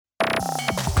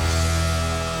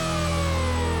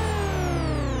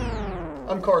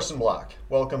I'm Carson Black.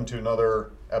 Welcome to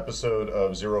another episode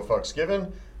of Zero Fucks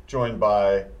Given, joined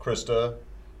by Krista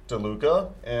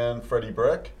DeLuca and Freddie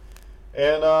Brick.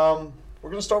 And we're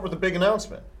going to start with a big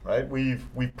announcement, right? We've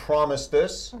promised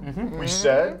this. Mm-hmm. We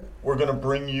said we're going to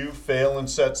bring you Fail and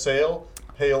Set Sail,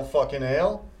 Pale Fucking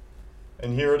Ale.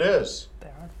 And here it is.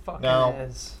 There it fucking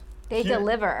is. They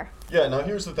deliver. Yeah, now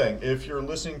here's the thing. If you're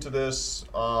listening to this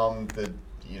on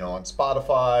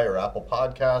Spotify or Apple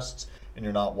Podcasts and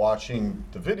you're not watching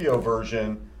the video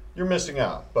version, you're missing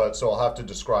out. But so I'll have to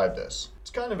describe this. It's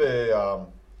kind of a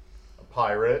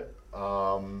pirate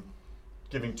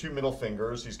giving two middle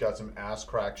fingers. He's got some ass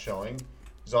crack showing.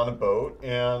 He's on a boat,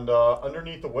 and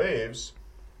underneath the waves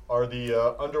are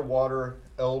the underwater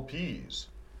LPs.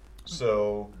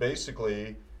 So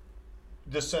basically,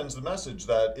 this sends the message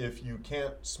that if you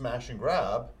can't smash and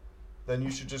grab, then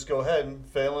you should just go ahead and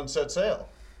fail and set sail.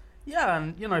 Yeah,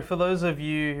 and for those of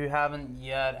you who haven't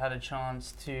yet had a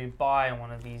chance to buy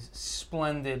one of these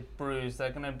splendid brews, they're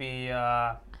going to be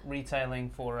retailing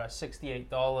for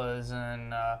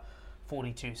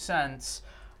 $68.42.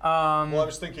 Well, I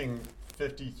was thinking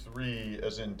 53,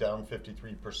 as in down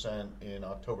 53% in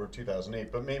October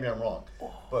 2008, but maybe I'm wrong.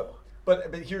 But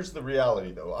here's the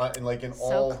reality, though.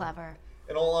 Clever.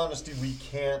 In all honesty, we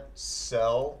can't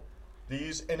sell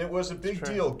these, and it was a big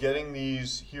deal getting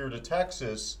these here to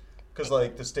Texas because,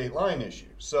 the state line issue.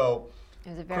 So it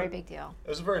was a very big deal. It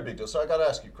was a very big deal. So I got to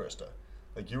ask you, Krista,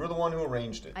 you were the one who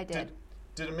arranged it. I did.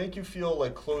 Did it make you feel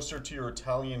closer to your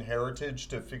Italian heritage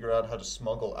to figure out how to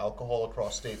smuggle alcohol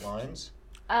across state lines?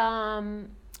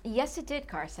 Yes, it did,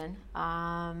 Carson.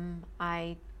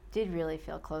 I did really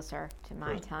feel closer to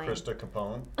my Italian. Krista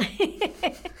Capone.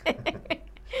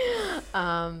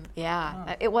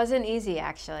 It wasn't easy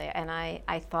actually, and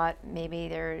I thought maybe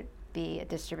there'd be a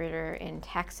distributor in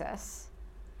Texas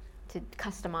to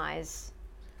customize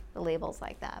the labels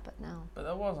like that, but no. But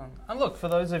there wasn't. And look, for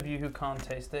those of you who can't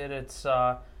taste it, it's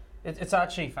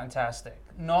actually fantastic.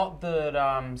 Not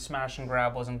that Smash and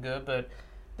Grab wasn't good, but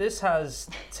this has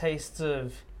tastes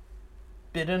of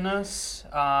bitterness.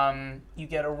 You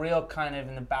get a real kind of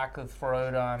in the back of the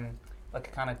throat, a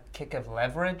kind of kick of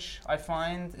leverage, I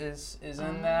find, is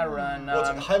in there. And well, it's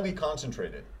highly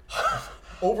concentrated.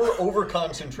 Over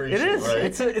concentration. It is. Right?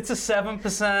 It's a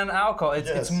 7% alcohol.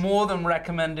 It's more than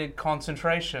recommended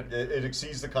concentration. It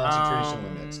exceeds the concentration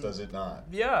limits, does it not?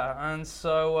 Yeah, and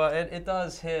so it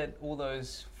does hit all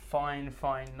those fine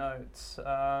notes.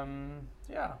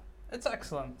 It's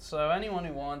excellent. So anyone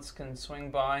who wants can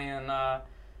swing by and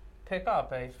pick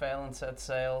up a Fail and Set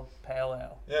Sail Pale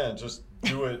Ale. Yeah, just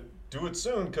do it. Do it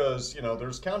soon, because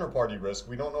there's counterparty risk.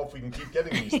 We don't know if we can keep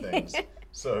getting these things.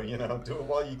 So do it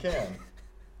while you can.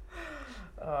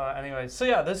 Anyway, so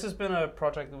yeah, this has been a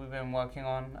project that we've been working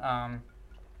on.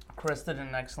 Chris did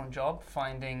an excellent job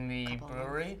finding the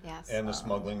brewery. Yes. And the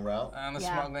smuggling route. And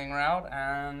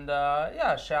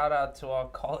shout out to our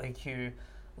colleague who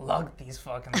lugged these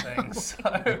fucking things.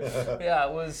 So yeah,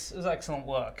 it was excellent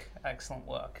work. That's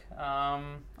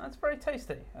very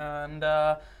tasty. And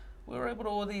we were able to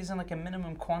order these in a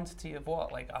minimum quantity of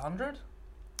what, 100?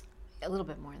 A little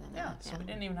bit more than that. So we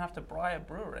didn't even have to buy a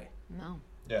brewery. No.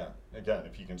 Yeah, again,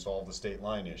 if you can solve the state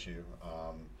line issue,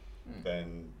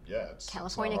 then it's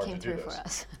California it's not came hard to do through this. for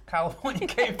us. California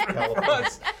came through for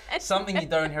us. Something you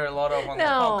don't hear a lot of on the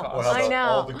podcast. Well, how about I know.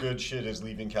 all the good shit is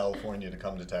leaving California to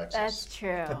come to Texas? That's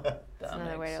true. That's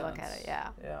another way to look at it.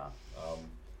 Yeah.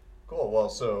 Cool. Well,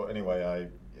 so anyway,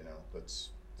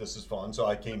 this is fun. So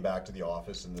I came back to the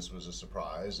office, and this was a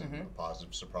surprise, and a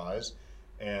positive surprise.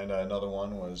 And another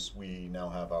one was we now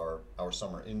have our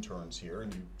summer interns here,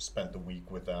 and you spent the week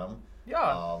with them.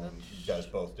 Yeah. You guys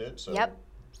both did. So Yep.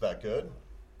 Is that good?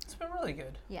 It's been really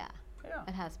good. Yeah.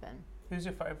 It has been. Who's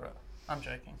your favorite? I'm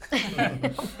joking.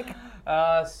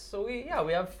 So we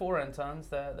have 4 interns.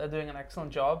 They're doing an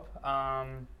excellent job.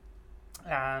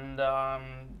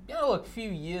 Look, a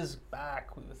few years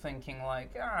back we were thinking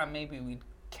maybe we'd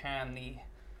can the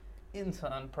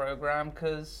intern program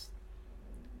because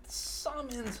some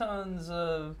interns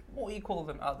are more equal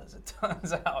than others, it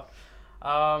turns out.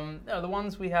 The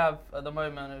ones we have at the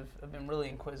moment have been really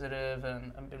inquisitive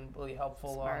and been really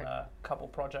helpful. Smart. On a couple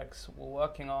projects we're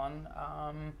working on.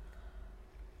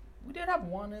 We did have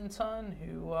one intern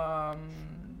who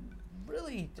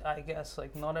really, I guess,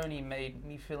 not only made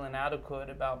me feel inadequate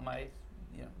about my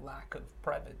lack of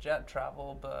private jet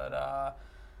travel, but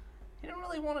he didn't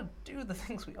really want to do the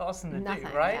things we asked him to do,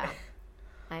 right? Yeah.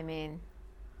 I mean,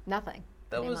 nothing.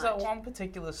 There was that one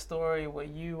particular story where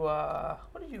you,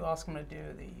 what did you ask him to do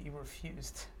that you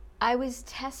refused? I was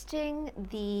testing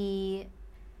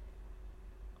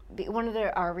one of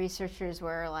our researchers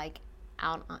were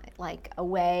out like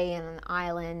away in an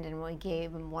island, and we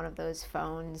gave him one of those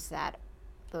phones that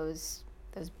those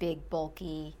big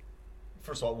bulky.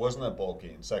 First of all, it wasn't that bulky,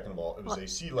 and second of all, it was a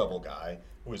sea level guy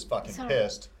who was fucking Sorry.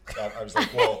 pissed. That I was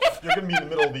like, well, you're gonna be in the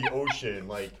middle of the ocean,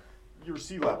 like you're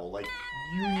sea level, like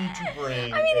you need to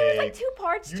bring. I mean, there's like 2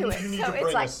 parts to it. You need so to bring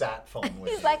it's like, a sat phone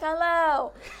with he's you. like,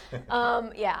 hello.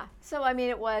 Yeah. So I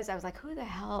mean, I was like, who the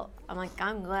hell? I'm like,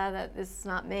 I'm glad that this is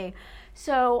not me.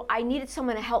 So I needed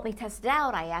someone to help me test it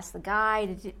out. I asked the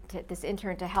guy, this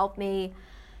intern, to help me,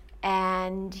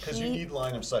 and Because you need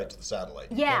line of sight to the satellite.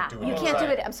 Yeah, you you on can't do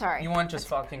track. it. I'm sorry. You weren't just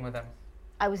fucking with him.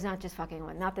 I was not just fucking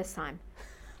with, not this time.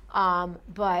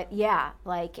 But yeah,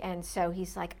 like, and so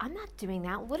he's like, I'm not doing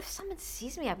that. What if someone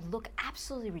sees me? I would look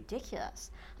absolutely ridiculous.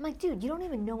 I'm like, dude, you don't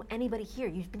even know anybody here.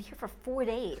 You've been here for 4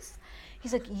 days.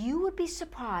 He's like, you would be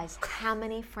surprised how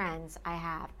many friends I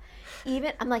have.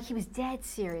 Even, I'm like, he was dead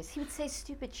serious. He would say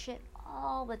stupid shit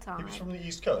all the time. He was from the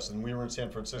East Coast, and we were in San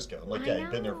Francisco. Like, I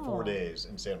he'd been there 4 know. days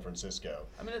in San Francisco.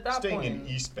 I mean, at that Staying point, in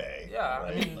East Bay. yeah, I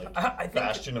right? mean, like, I think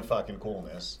bastion of fucking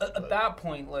coolness. At that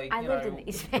point, like, I you lived know, in the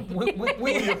East Bay. we Well,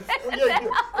 yeah,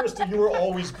 Krista, you were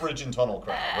always bridge and tunnel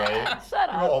crowd, right? Shut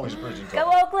You were up. always bridge and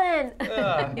Go tunnel.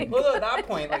 Oakland! well, at that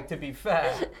point, like, to be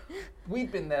fair,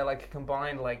 we'd been there like a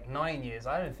combined like 9 years.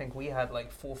 I don't think we had like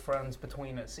 4 friends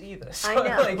between us either. So I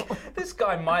know. like, this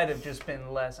guy might have just been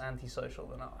less antisocial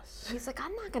than us. He's like,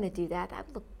 I'm not gonna do that. That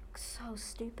would look so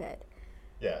stupid.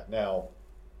 Yeah, now,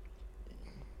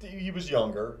 he was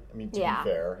younger. I mean, to Yeah. be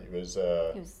fair, he was,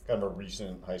 was- kind of a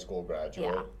recent high school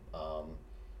graduate. Yeah.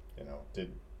 You know,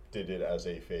 did it as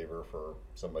a favor for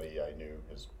somebody I knew,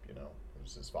 it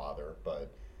was his father.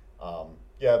 But,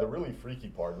 yeah, the really freaky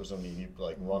part was when he'd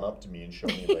like run up to me and show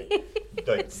me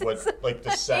like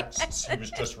the sexts he was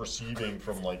just receiving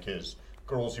from like his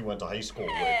girls he went to high school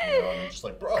with, and I'm just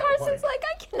like, bro, Carson's like,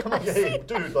 I come cannot on, see hey, that.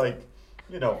 dude, like,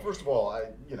 first of all,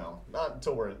 not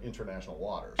until we're in international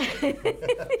waters. Like,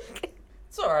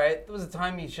 It's all right. There was a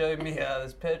time he showed me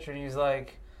this picture, and he was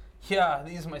like, "Yeah,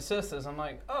 these are my sisters." I'm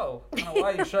like, "Oh, why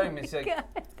are you showing me?" He's like, God.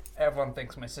 "Everyone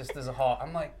thinks my sisters are hot."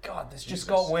 I'm like, "God, this Jesus. just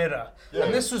got weirder." Yeah.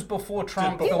 And this was before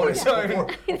Trump before- thought his own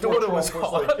before daughter was Trump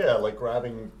hot. like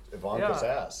grabbing Ivanka's Yeah.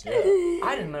 ass. Yeah.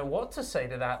 I didn't know what to say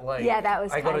to that. Like, Yeah, that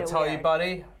was I gotta kinda tell you, weird.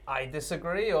 buddy, I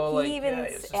disagree. Or like, He even yeah,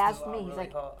 your sisters asked are me, he's really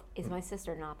like, hot. is my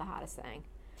sister not the hottest thing?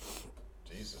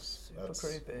 Jesus. Super That's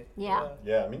creepy. Yeah.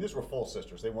 Yeah, I mean, these were full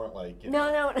sisters. They weren't like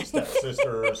No. step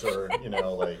sisters or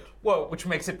like Whoa, which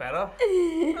makes it better.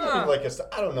 like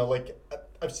I don't know. Like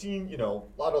I've seen a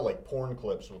lot of like porn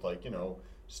clips with like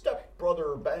step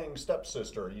brother bang step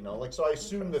sister. Like so I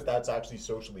assume that that's actually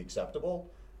socially acceptable.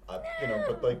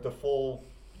 But like the full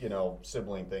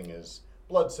sibling thing is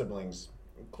blood siblings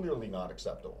clearly not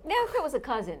acceptable. No, if it was a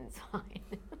cousin, it's fine.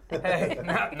 Hey,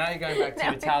 now you're going back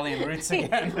to Italian roots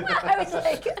again. I was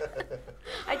like,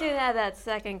 I do have that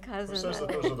second cousin. Who says that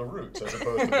those are the roots as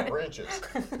opposed to the branches?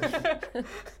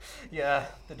 Yeah,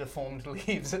 the deformed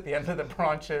leaves at the end of the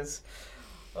branches.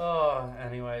 Oh,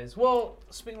 anyways. Well,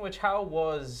 speaking of which, how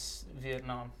was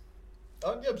Vietnam?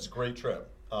 Yeah, it was a great trip.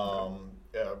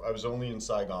 Yeah, I was only in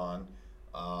Saigon,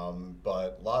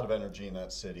 but a lot of energy in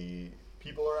that city.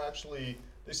 People are actually,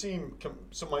 they seem,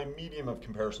 so my medium of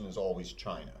comparison is always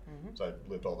China. So I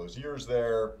lived all those years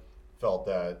there, felt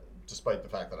that despite the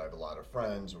fact that I have a lot of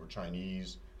friends who were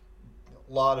Chinese,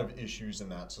 a lot of issues in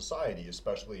that society,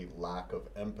 especially lack of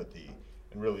empathy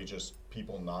and really just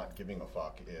people not giving a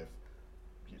fuck if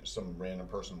some random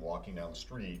person walking down the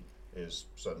street is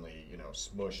suddenly,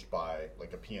 smushed by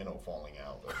like a piano falling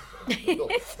out. They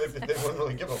wouldn't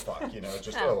really give a fuck,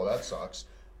 just, oh, well, that sucks.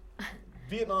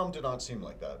 Vietnam did not seem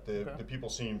like that. The people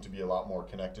seemed to be a lot more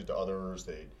connected to others.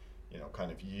 They,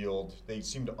 kind of yield. They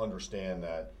seem to understand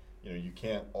that, you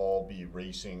can't all be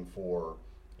racing for,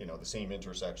 the same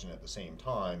intersection at the same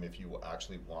time if you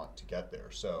actually want to get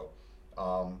there. So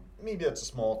maybe that's a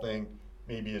small thing.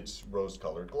 Maybe it's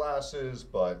rose-colored glasses,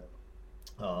 but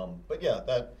yeah,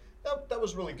 that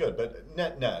was really good. But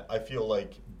net, I feel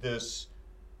like this,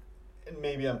 and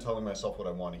maybe I'm telling myself what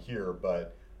I want to hear,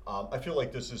 but I feel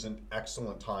like this is an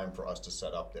excellent time for us to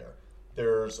set up there.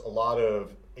 There's a lot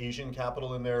of Asian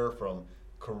capital in there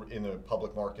in the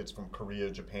public markets from Korea,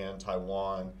 Japan,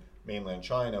 Taiwan, mainland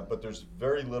China, but there's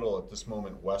very little at this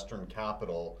moment Western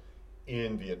capital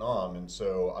in Vietnam. And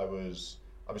so I was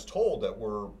told that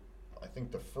we're, I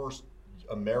think, the first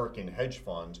American hedge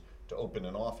fund to open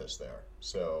an office there.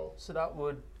 So that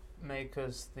would make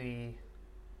us the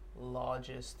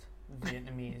largest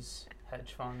Vietnamese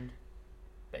hedge fund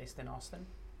based in Austin.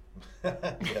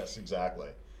 yes, exactly.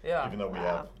 Yeah. Even though we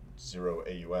have 0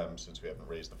 AUM since we haven't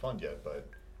raised the fund yet, but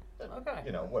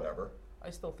Okay. whatever. I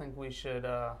still think we should,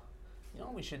 you know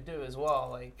what we should do as well?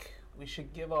 Like, we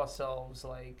should give ourselves,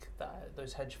 like,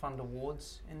 those hedge fund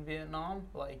awards in Vietnam.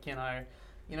 Like,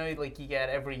 like you get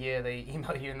every year they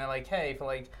email you and they're like, hey, for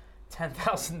like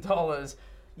 $10,000,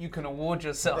 you can award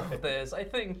yourself this. I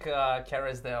think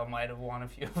Kerrisdale might have won a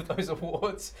few of those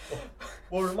awards.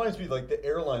 Well, it reminds me, like, the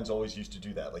airlines always used to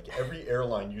do that. Like, every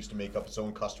airline used to make up its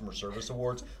own customer service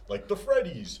awards, like the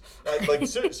Freddies.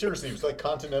 Seriously, it was like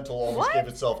Continental always gave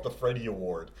itself the Freddie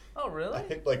Award. Oh, really? I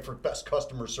think, like, for best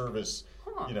customer service,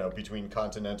 between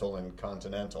Continental and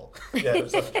Continental. Yeah, it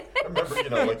was like, I remember,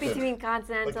 like between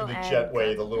Continental like the and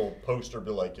Jetway, the little poster would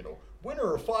be like,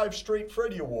 winner of 5 straight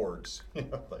Freddie Awards.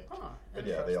 But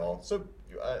yeah, they all. So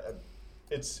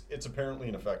it's apparently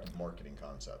an effective marketing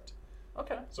concept.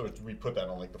 Okay. So we put that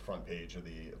on like the front page of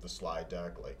the slide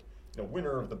deck, like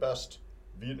winner of the best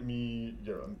Vietnamese,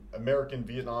 American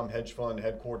Vietnam hedge fund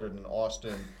headquartered in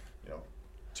Austin,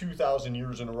 2,000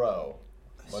 years in a row.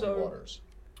 Muddy Waters.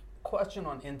 Question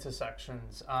on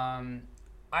intersections. I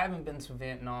haven't been to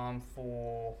Vietnam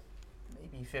for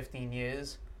maybe 15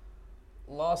 years.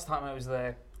 Last time I was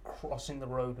there, crossing the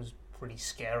road was pretty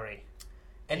scary.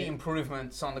 Any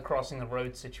improvements on the crossing the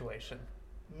road situation?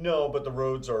 No, but the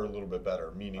roads are a little bit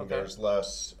better, meaning there's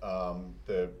less,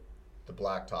 the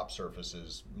blacktop surface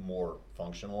is more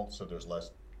functional, so there's less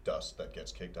dust that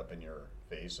gets kicked up in your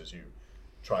face as you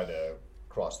try to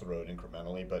cross the road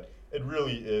incrementally. But it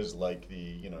really is like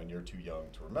the, and you're too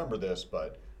young to remember this,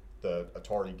 but the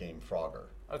Atari game Frogger.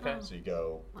 Okay. So you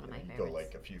go, One of my you go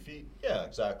like a few feet. Yeah,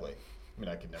 exactly. I mean,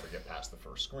 I could never get past the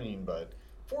first screen, but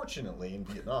fortunately in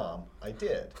Vietnam, I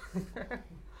did.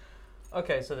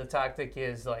 Okay, so the tactic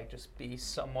is like just be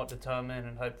somewhat determined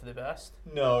and hope for the best?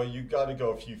 No, you got to go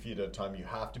a few feet at a time. You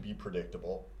have to be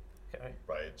predictable. Okay.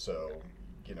 Right, so,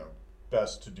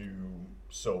 best to do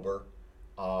sober.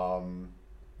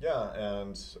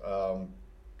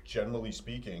 Generally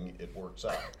speaking, it works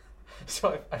out.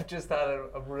 So I've just had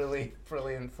a really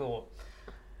brilliant thought.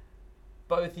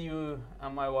 Both you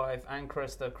and my wife and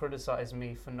Krista criticized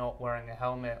me for not wearing a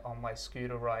helmet on my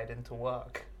scooter ride into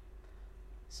work.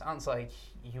 Sounds like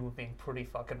you were being pretty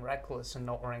fucking reckless and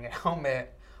not wearing a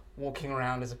helmet, walking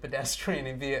around as a pedestrian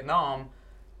in Vietnam.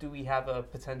 Do we have a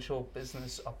potential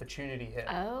business opportunity here?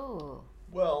 Oh.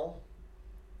 Well,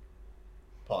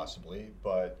 possibly,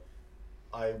 but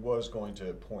I was going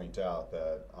to point out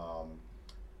that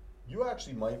you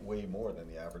actually might weigh more than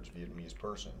the average Vietnamese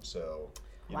person. So,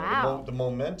 Wow. The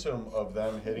momentum of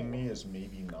them hitting me is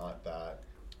maybe not that,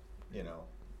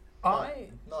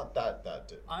 not that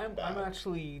bad. I'm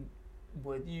actually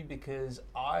with you because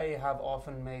I have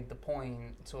often made the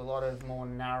point to a lot of more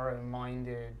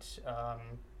narrow-minded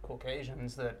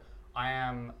Caucasians that I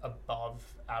am above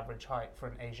average height for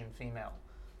an Asian female.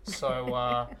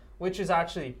 So, which is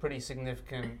actually a pretty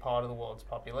significant part of the world's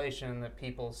population that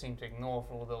people seem to ignore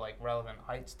for all the relevant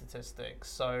height statistics.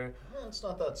 So, it's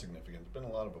not that significant. There's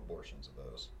been a lot of abortions of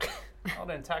those. Not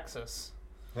in Texas.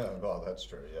 Yeah, well, that's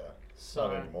true. Yeah, So,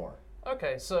 not anymore.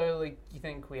 Okay, so you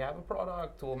think we have a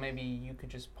product, or maybe you could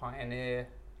just pioneer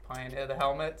the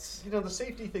helmets? The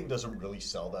safety thing doesn't really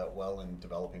sell that well in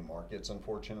developing markets,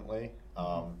 unfortunately.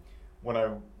 When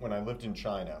I lived in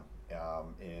China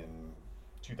in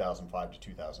 2005 to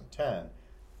 2010,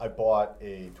 I bought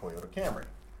a Toyota Camry,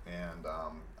 and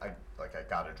I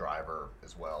got a driver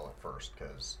as well at first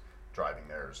because driving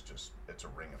there is it's a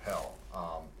ring of hell,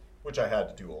 which I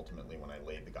had to do ultimately when I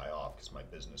laid the guy off because my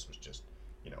business was just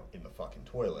in the fucking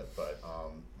toilet.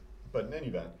 But in any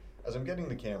event, as I'm getting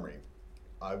the Camry,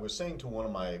 I was saying to one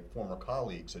of my former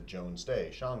colleagues at Jones Day,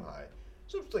 Shanghai,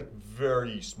 so it was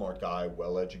very smart guy,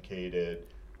 well educated,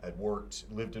 had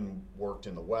lived and worked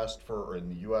in the West or in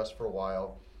the US for a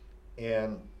while.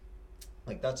 And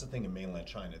that's the thing in mainland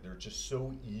China, they're just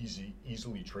so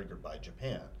easily triggered by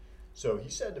Japan. So he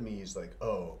said to me, he's like,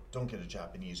 oh, don't get a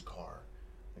Japanese car.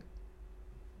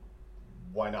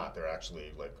 Why not? They're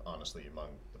actually honestly among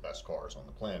the best cars on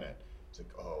the planet. It's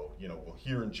like, oh, well,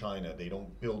 here in China, they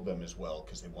don't build them as well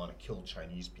because they want to kill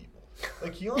Chinese people.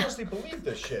 He honestly believed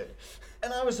this shit.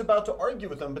 And I was about to argue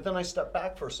with him, but then I stepped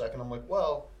back for a second. I'm like,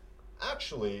 well,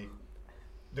 actually,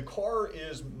 the car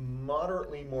is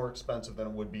moderately more expensive than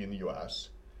it would be in the US.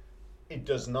 It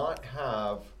does not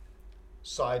have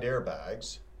side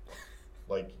airbags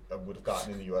like I would have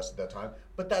gotten in the US at that time,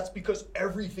 but that's because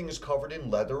everything is covered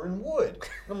in leather and wood.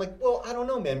 And I'm like, well, I don't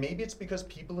know, man. Maybe it's because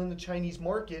people in the Chinese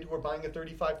market who are buying a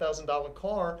 $35,000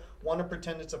 car want to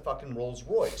pretend it's a fucking Rolls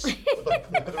Royce with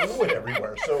leather and wood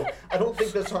everywhere. So I don't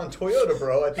think that's on Toyota,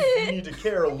 bro. I think you need to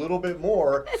care a little bit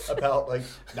more about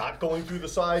not going through the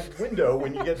side window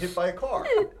when you get hit by a car.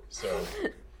 So.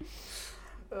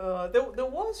 There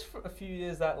was for a few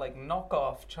years that like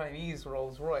knockoff Chinese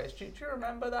Rolls Royce. Do you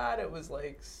remember that? It was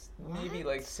like maybe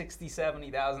like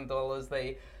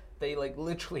 $60,000-$70,000. They like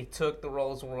literally took the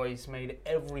Rolls Royce, made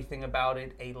everything about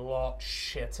it a lot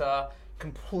shitter,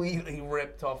 completely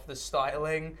ripped off the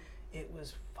styling. It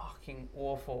was fucking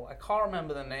awful. I can't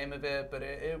remember the name of it, but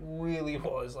it really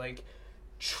was like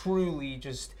truly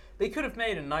just. They could have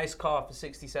made a nice car for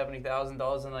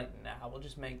 $60,000-$70,000 and like, nah, we'll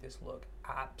just make this look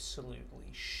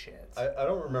absolutely shit. I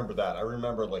don't remember that. I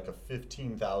remember like a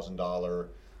 $15,000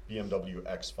 BMW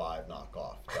X5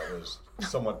 knockoff that was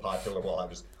somewhat popular while I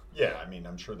was. Yeah, I mean,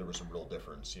 I'm sure there was a real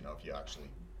difference, you know, if you actually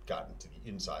got into the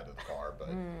inside of the car.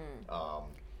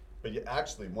 But yeah,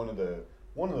 actually, one of the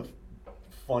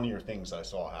funnier things I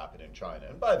saw happen in China.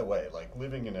 And by the way, like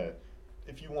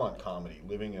if you want comedy,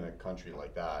 living in a country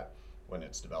like that. When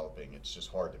it's developing, it's just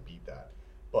hard to beat that.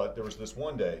 But there was this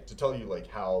one day, to tell you like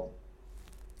how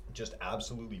just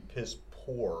absolutely piss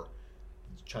poor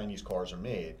Chinese cars are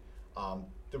made.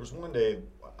 There was one day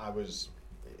I was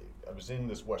in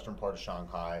this western part of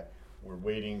Shanghai. We're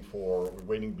waiting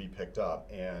to be picked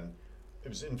up, and it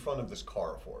was in front of this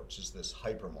Carrefour, which is this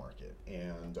hypermarket,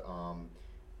 and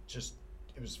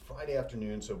it was Friday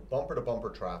afternoon, so bumper to bumper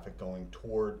traffic going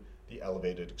toward the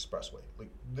elevated expressway. Like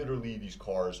literally these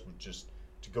cars would just,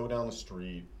 to go down the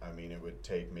street, I mean, it would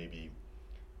take maybe,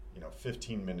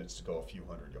 15 minutes to go a few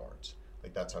hundred yards.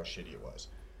 Like that's how shitty it was.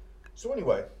 So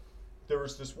anyway, there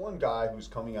was this one guy who was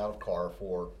coming out of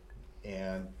Carrefour,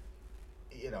 and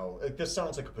this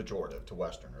sounds like a pejorative to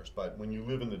Westerners, but when you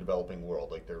live in the developing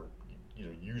world, like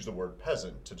use the word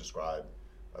peasant to describe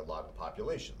a lot of the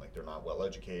population. Like they're not well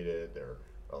educated, they're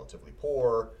relatively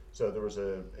poor. So there was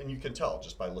and you can tell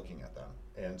just by looking at them.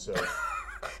 And so,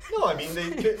 no, I mean,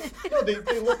 they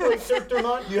look like they're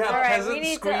not. You have peasant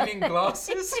screaming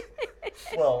glasses?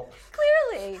 Well,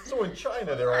 clearly. So in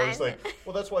China, they're always like,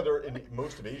 well, that's why they're, in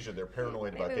most of Asia, they're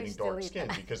paranoid about getting dark skin,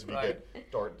 because if you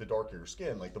get the darker your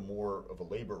skin, like the more of a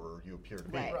laborer you appear to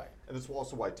be. Right. And that's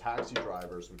also why taxi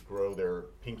drivers would grow their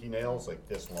pinky nails like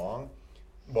this long.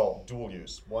 Well, dual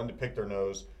use. One, to pick their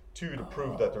nose. Two, to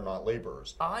prove that they're not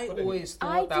laborers. I always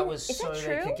thought that was so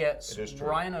they could get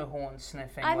rhino horn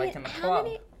sniffing like in the club.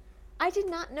 I did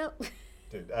not know.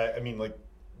 Dude, I mean, like,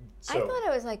 so. I thought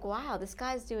I was like, wow, this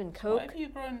guy's doing coke. Why have you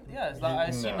grown? Yeah, I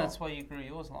assume that's why you grew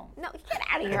yours long. No, get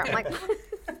out of here. I'm like.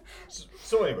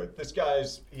 So anyway, this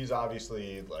guy's, he's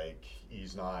obviously like,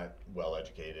 he's not well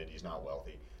educated, he's not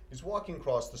wealthy. He's walking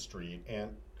across the street,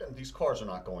 and these cars are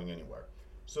not going anywhere.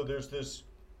 So there's this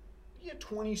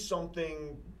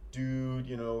 20-something dude,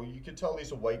 you could tell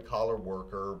he's a white-collar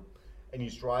worker, and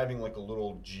he's driving like a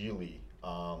little Geely,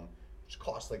 which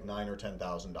costs like $9,000 or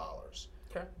 $10,000.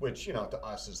 Okay. Which, to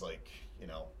us is like,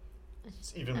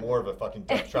 it's even more of a fucking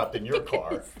death trap than your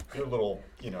car, your little,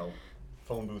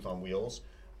 phone booth on wheels.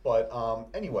 But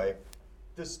anyway,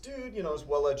 this dude, is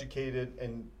well-educated,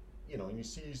 and, and he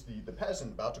sees the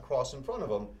peasant about to cross in front of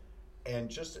him, and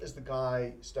just as the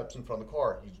guy steps in front of the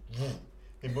car,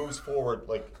 he moves forward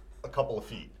like a couple of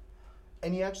feet,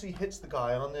 and he actually hits the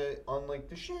guy on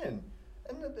the shin,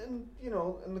 and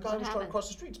the guy who's trying to cross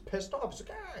the street's pissed off. He's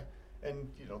like, ah, and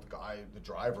the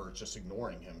driver is just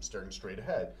ignoring him, staring straight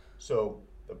ahead. So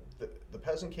the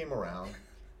peasant came around.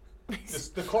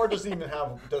 The car doesn't even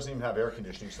have air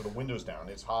conditioning, so the window's down.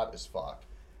 It's hot as fuck,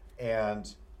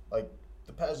 and like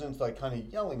the peasant's like kind of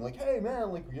yelling like, hey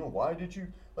man, like why did you,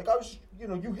 like I was,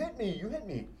 you hit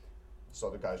me. So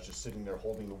the guy's just sitting there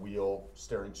holding the wheel,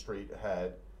 staring straight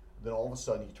ahead. Then all of a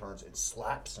sudden he turns and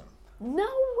slaps him. No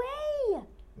way!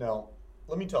 Now,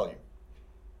 let me tell you,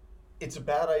 it's a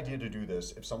bad idea to do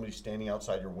this if somebody's standing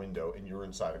outside your window and you're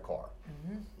inside a car.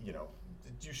 Mm-hmm.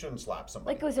 You shouldn't slap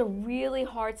somebody. Like it was a really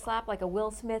hard slap, like a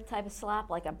Will Smith type of slap,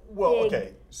 like a big...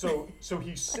 Okay, so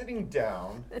he's sitting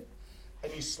down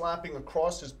and he's slapping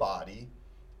across his body.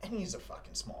 And he's a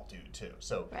fucking small dude too,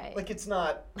 so like it's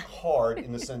not hard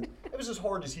in the sense. It was as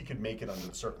hard as he could make it under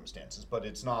the circumstances, but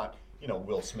it's not,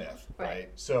 Will Smith, right?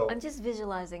 So I'm just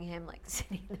visualizing him like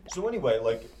sitting there. So anyway,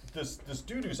 like this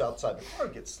dude who's outside the car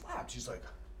gets slapped. He's like,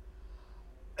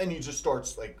 and he just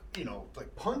starts like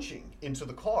like punching into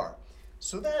the car.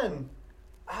 So then,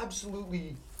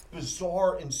 absolutely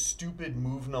bizarre and stupid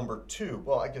move number 2.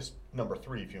 Well, I guess number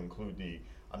 3 if you include the.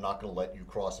 I'm not going to let you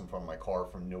cross in front of my car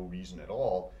for no reason at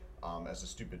all, as a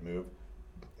stupid move.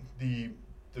 The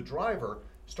driver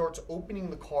starts opening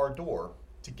the car door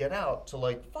to get out to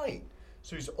like fight.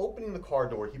 So he's opening the car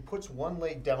door. He puts one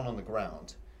leg down on the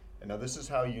ground. And now this is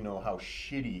how you know how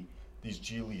shitty these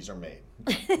Geelys are made.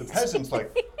 The peasant's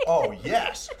like, oh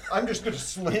yes, I'm just gonna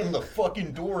slam the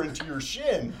fucking door into your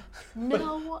shin.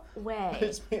 No way.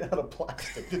 It's made out of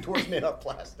plastic. The door's made out of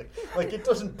plastic. Like, it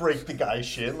doesn't break the guy's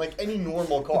shin like any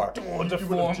normal car. Door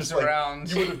deforms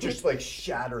around. You would have just like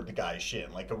shattered the guy's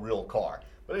shin like a real car.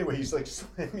 But anyway, he's like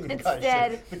slamming the guy's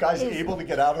Instead, shin. The guy's able to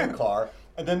get out of the car.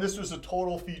 And then this was a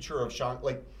total feature of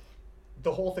like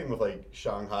the whole thing with like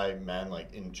Shanghai men,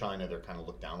 like in China, they're kind of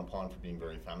looked down upon for being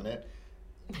very effeminate.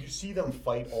 You see them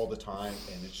fight all the time,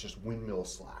 and it's just windmill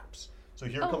slaps. So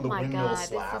here come the windmill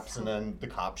slaps, and then the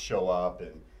cops show up.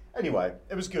 And anyway,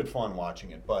 it was good fun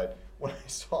watching it. But when I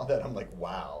saw that, I'm like,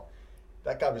 wow,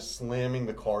 that guy was slamming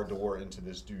the car door into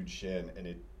this dude's shin, and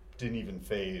it didn't even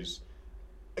faze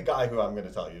a guy who I'm going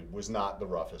to tell you was not the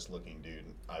roughest looking dude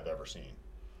I've ever seen.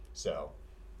 So.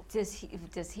 Does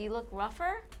he look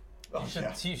rougher? You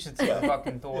should see the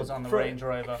fucking doors on the Range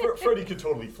Rover. Freddie could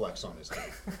totally flex on this dude.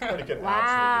 Freddie could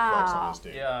absolutely flex on this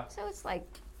dude. Yeah. So it's like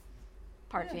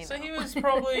part female. So he was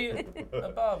probably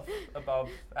above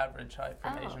average height for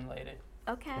an Asian lady.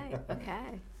 Okay.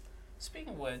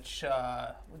 Speaking of which,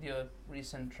 with your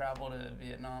recent travel to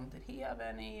Vietnam, did he have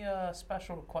any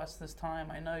special requests this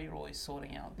time? I know you're always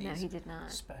sorting out these he did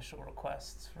not. special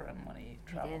requests for him when he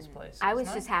travels places. I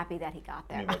was just happy that he got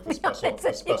there. I mean, like the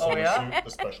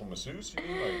special masseuse? You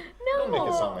mean? Like, don't make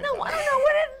it sound like that. I don't know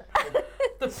what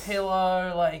it. The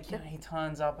pillow, like, you know, he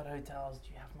turns up at hotels. Do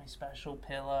you have my special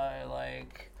pillow?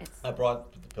 Like, I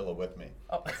brought the pillow with me.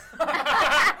 Oh.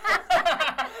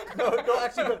 No,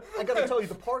 actually, but I gotta tell you,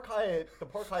 the Park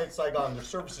Hyatt Saigon, their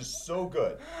service is so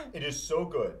good. It is so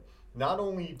good. Not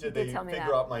only did they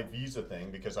figure out my visa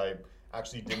thing, because I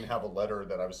actually didn't have a letter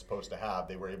that I was supposed to have,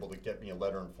 they were able to get me a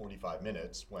letter in 45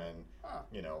 minutes when,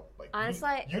 you know, like,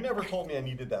 honestly, you never told me I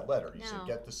needed that letter. You said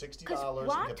get the $60. Because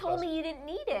Rob told me you didn't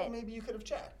need it. Well, maybe you could have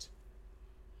checked.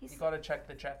 You gotta check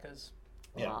the checkers.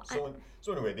 Yeah, so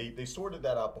anyway, they sorted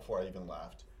that out before I even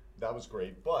left. That was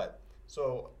great, but,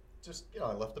 so, just, you know,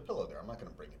 I left the pillow there. I'm not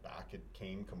going to bring it back. It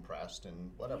came compressed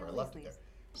and whatever. I left it there.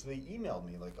 So they emailed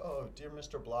me like, oh, dear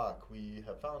Mr. Block, we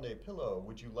have found a pillow.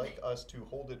 Would you like us to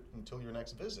hold it until your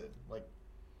next visit? Like,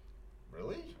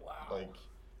 really? Wow. Like,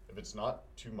 if it's not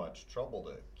too much trouble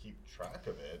to keep track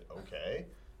of it, okay.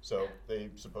 So they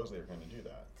supposedly are going to do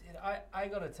that. Dude, I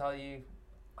got to tell you,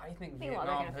 I think Meanwhile,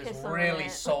 Vietnam they're gonna has piss on really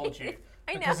it. sold you.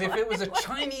 I know. Because if it was a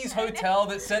Chinese hotel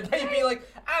that said, they'd be like,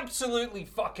 absolutely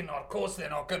fucking not. Of course they're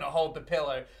not going to hold the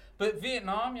pillow. But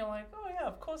Vietnam, you're like, oh yeah,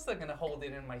 of course they're going to hold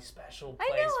it in my special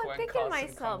place I'm when thinking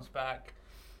Carson comes back.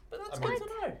 But that's good to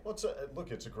know. Well,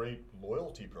 it's a great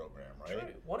loyalty program, right? True.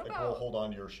 What like, about? we'll hold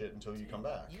on to your shit until you come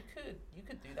back. You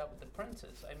could do that with the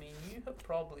printers. I mean, you have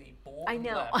probably bought I and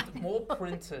know, left I know. more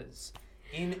printers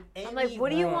in any I'm like, what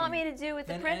do you room want me to do with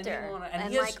the than printer? anyone. And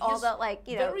he like all has the like,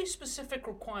 you know, very specific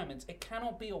requirements. It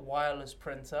cannot be a wireless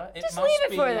printer. It just must leave it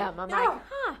be, for them. I'm like,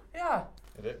 huh. Yeah.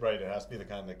 Right, it has to be the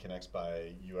kind that connects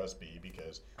by USB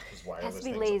because this wireless Has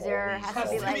to be thing's laser. always Has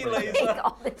to be like laser.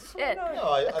 all this shit.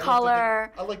 No, the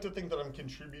color. I like to think that I'm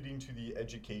contributing to the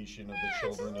education of the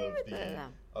children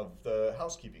of the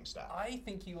housekeeping staff. I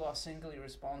think you are singly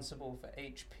responsible for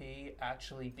HP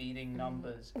actually beating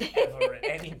numbers ever at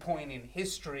any point in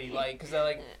history. Like, because they're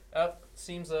like,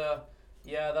 seems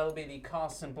yeah, that'll be the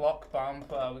Carson block bump.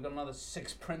 We've got another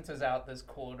 6 printers out this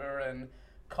quarter and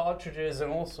cartridges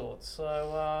and all sorts.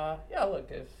 So, yeah,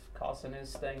 look, if Carson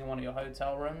is staying in one of your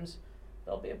hotel rooms,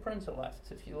 there'll be a printer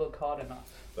left if you look hard enough.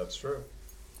 That's true.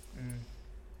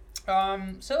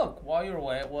 So look, while you're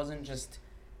away, it wasn't just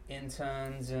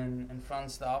interns and fun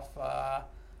stuff.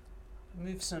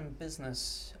 Move some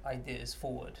business ideas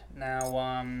forward.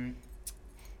 Now,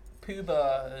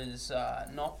 Puba is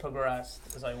not progressed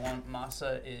as I want.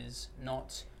 Masa is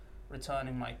not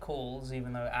returning my calls,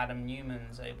 even though Adam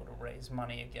Newman's able to raise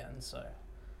money again, so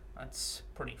that's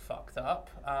pretty fucked up.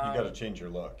 You got to change your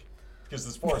look. Because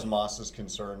as far as Moss is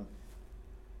concerned,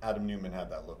 Adam Newman had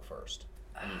that look first.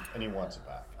 And he wants it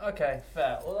back. Okay,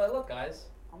 fair. Well, look, guys,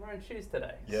 I'm wearing shoes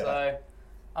today. Yeah. So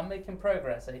I'm making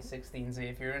progress, A16Z,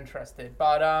 if you're interested.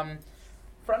 But a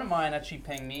friend of mine actually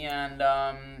pinged me,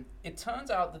 and it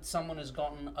turns out that someone has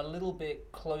gotten a little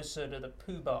bit closer to the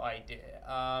Puba idea.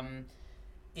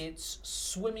 It's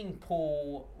swimming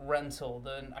pool rental.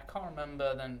 I can't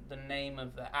remember the name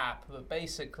of the app, but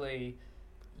basically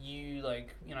you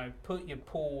put your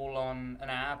pool on an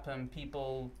app and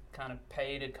people kind of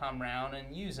pay to come around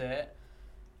and use it.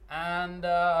 And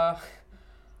I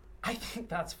think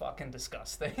that's fucking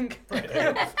disgusting. Right,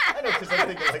 I know, because I'm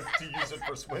thinking, like, to use it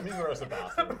for swimming or as a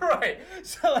bathroom. Right.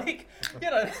 So, like,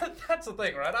 that's the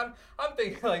thing, right? I'm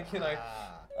thinking, like,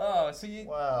 Oh, so you...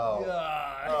 Wow.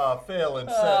 Yeah. Fail and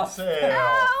set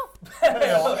sail.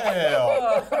 Fail,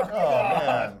 fail. Oh,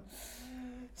 man.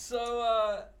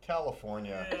 So,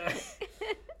 California. yeah.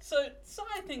 So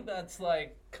I think that's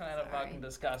like kind of fucking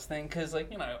disgusting because,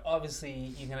 like, you know, obviously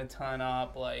you're gonna turn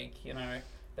up, like, you know,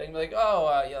 they can be like,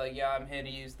 oh, yeah, I'm here to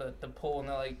use the pool, and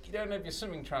they're like, you don't have your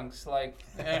swimming trunks, like,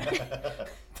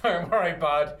 don't worry,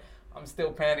 bud, I'm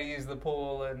still paying to use the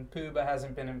pool, and Pooba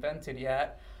hasn't been invented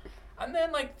yet. And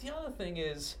then, like, the other thing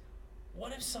is,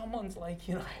 what if someone's like,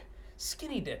 you know,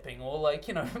 skinny dipping or, like,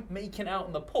 you know, making out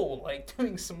in the pool, like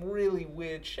doing some really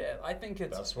weird shit? I think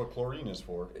That's what chlorine is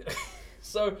for.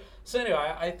 So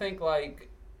anyway, I think, like,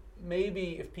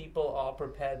 maybe if people are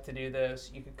prepared to do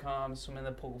this, you could come swim in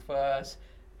the pool first,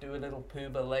 do a little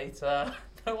Pooba later.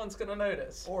 No one's gonna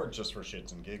notice. Or just for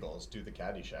shits and giggles, do the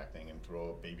Caddyshack thing and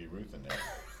throw a Baby Ruth in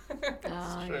there.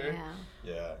 Oh, true. yeah.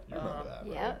 Yeah, you remember that,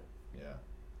 right? Yep.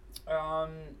 Yeah.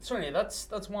 So anyway,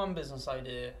 that's one business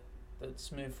idea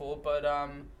that's moved forward. But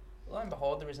lo and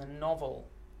behold, there is a novel,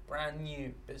 brand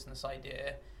new business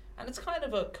idea. And it's kind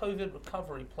of a COVID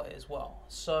recovery play as well.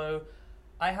 So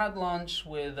I had lunch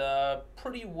with a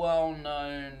pretty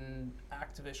well-known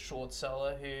activist short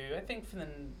seller who I think for the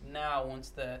now wants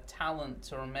their talent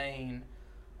to remain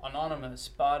anonymous.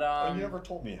 But you never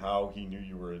told me how he knew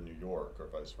you were in New York or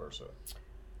vice versa.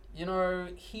 You know,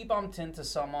 he bumped into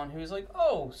someone who was like,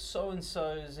 oh,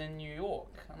 so-and-so's in New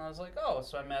York. And I was like, oh,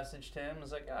 so I messaged him. I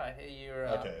was like, I hear you're...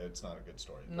 Okay, it's not a good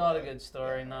story. Not a good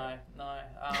story, no.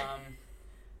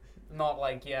 Not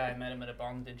like, yeah, I met him at a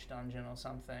bondage dungeon or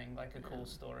something, like a cool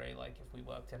story, like if we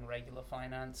worked in regular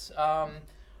finance.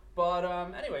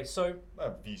 Anyway, so...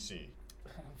 VC.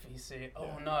 VC. Oh,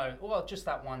 Yeah. no. Well, just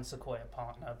that one Sequoia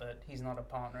partner, but he's not a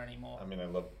partner anymore. I mean, I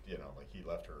love, you know, like he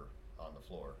left her on the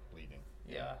floor bleeding.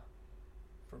 Yeah.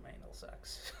 From anal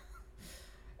sex.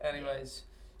 Anyways,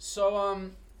 so,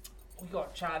 we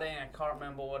got chatting, I can't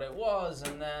remember what it was,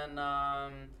 and then,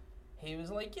 he was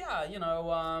like, yeah, you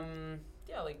know,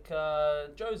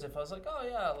 Joseph. I was like, oh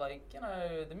yeah, like, you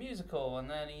know, the musical. And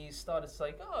then he started to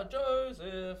like, oh,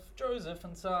 Joseph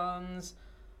and Sons.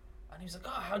 And he was like,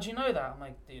 oh, how'd you know that? I'm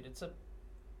like, dude, it's a...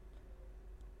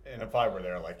 And if I were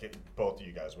there, like, both of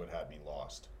you guys would have had me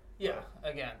lost. Yeah,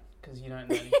 again, because you don't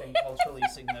know anything culturally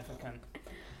significant.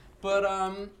 But,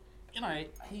 you know,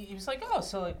 he was like, oh,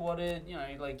 so, like, what did, you know,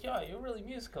 like, yeah, you're really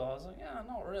musical. I was like, yeah,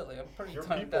 not really. I'm pretty Your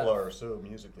toned people down. are so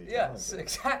musically talented. Yes,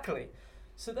 exactly.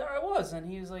 So there I was, and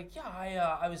he was like,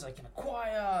 yeah, I was, like, in a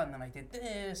choir, and then I did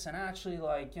this, and actually,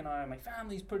 like, you know, my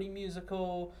family's pretty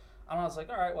musical. And I was like,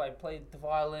 all right, well, I played the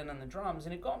violin and the drums,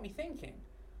 and it got me thinking,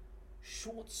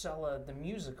 Short Seller, the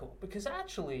musical, because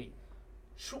actually,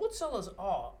 short sellers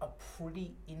are a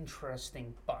pretty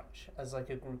interesting bunch as, like,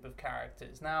 a group of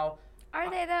characters. Now... Are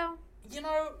they, though? You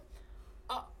know,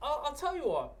 I'll tell you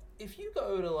what, if you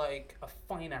go to, like, a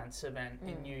finance event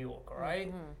in New York, all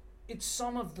right, it's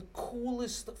some of the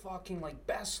coolest fucking, like,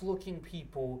 best-looking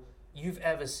people you've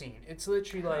ever seen. It's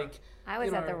literally, like... I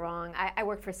was at the wrong... I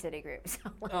work for Citigroup, so,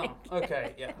 like... Oh,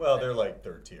 okay, yeah. Well, they're, like,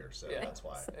 third tier, so Yeah, that's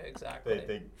why. Exactly.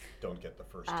 They don't get the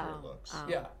first tier looks.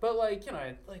 Yeah, but, like, you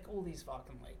know, like, all these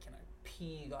fucking, like, you know,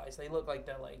 P guys, they look like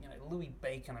they're, like, you know, Louis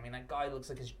Bacon. I mean, that guy looks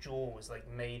like his jaw was, like,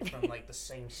 made from, like, the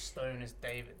same stone as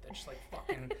David. They're just, like,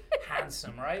 fucking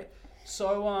handsome, right?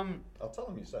 So, I'll tell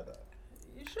him you said that.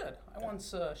 You should. I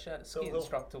once shared a ski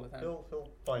instructor with him. He'll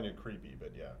find it creepy,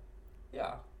 but yeah.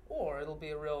 Yeah, or it'll be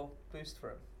a real boost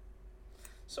for him.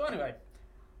 So anyway,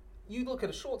 you look at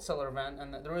a short seller event,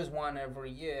 and there is one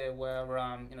every year where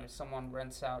you know, someone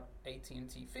rents out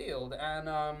AT&T Field, and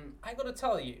I got to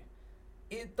tell you,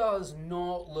 it does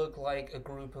not look like a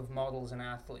group of models and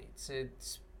athletes.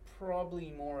 It's probably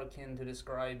more akin to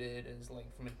describe it as,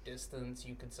 like, from a distance,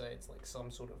 you could say it's like some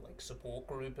sort of, like, support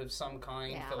group of some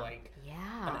kind for, like,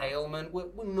 an ailment.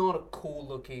 We're not a cool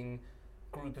looking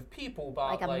group of people,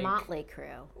 but like a motley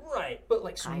crew. Right, but,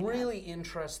 like, some really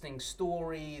interesting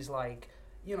stories, like,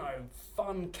 you know,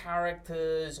 fun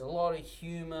characters, a lot of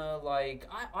humor. Like,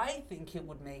 I think it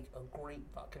would make a great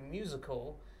fucking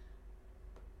musical.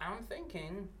 I'm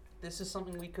thinking this is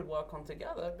something we could work on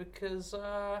together because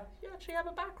you actually have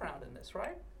a background in this,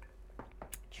 right?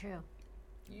 True.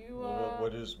 You.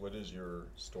 What is your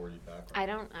story background? I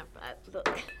don't.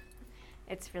 Look,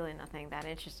 it's really nothing that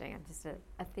interesting. I'm just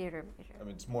a theater major. I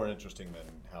mean, it's more interesting than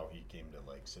how he came to,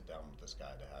 like, sit down with this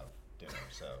guy to have dinner.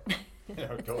 So, you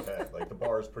know, go ahead. Like, the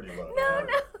bar is pretty low.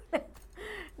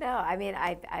 No. I mean,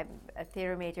 I'm a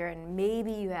theater major, and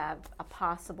maybe you have a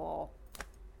possible.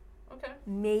 Okay.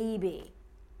 Maybe.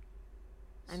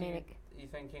 So you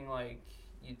thinking, like,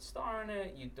 you'd star in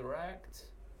it, you'd direct,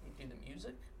 you'd do the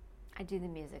music? I do the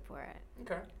music for it.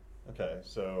 Okay. Okay,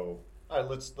 so all right,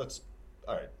 let's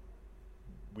all right.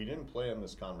 We didn't plan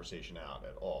this conversation out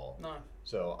at all. No.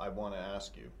 So I want to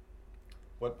ask you,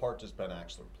 what part does Ben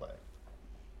Axler play?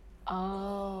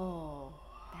 Oh.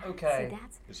 Okay. See,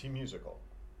 that's Is he musical?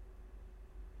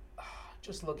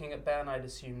 Just looking at Ben, I'd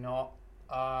assume not.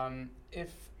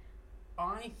 If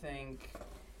I think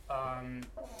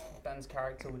Ben's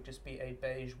character would just be a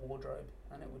beige wardrobe,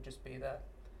 and it would just be there.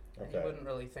 And Okay. he wouldn't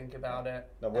really think about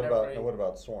it. Now And what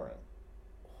about Soren?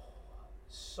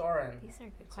 Soren? these are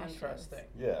good It's questions. interesting.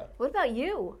 Yeah. What about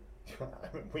you?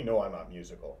 I mean, we know I'm not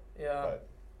musical. Yeah. But,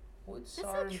 Would not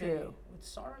Soren be? true. Would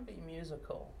Soren be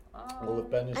musical? well, if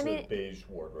Ben is I the mean- beige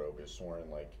wardrobe, is Soren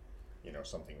like,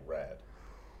 something red?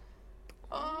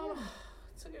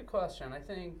 It's a good question. I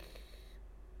think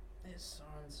is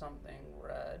Soren something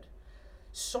red?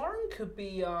 Soren could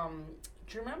be.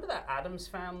 Do you remember that Addams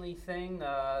Family thing?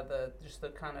 The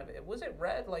kind of was it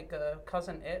red like a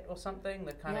Cousin It or something?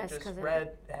 The kind Yes, of just Cousin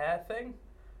red hair thing.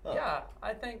 Huh. Yeah,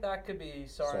 I think that could be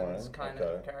Soren's Soren, kind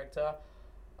okay. of character.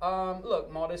 Look,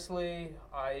 modestly,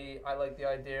 I like the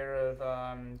idea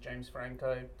of James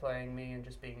Franco playing me and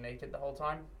just being naked the whole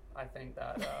time. I think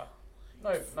that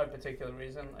no particular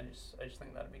reason. I just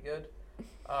think that'd be good.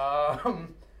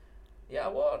 Yeah.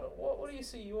 What do you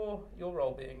see your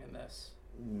role being in this?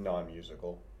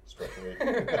 Non-musical, strictly.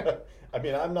 I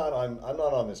mean, I'm not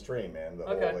on this train, man. The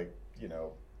Okay. whole You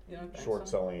don't think short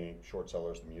so?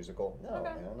 sellers, the musical. No,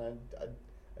 Okay. man.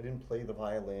 I didn't play the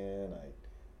violin.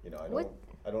 What-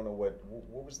 I don't know what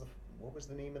was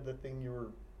the name of the thing you were,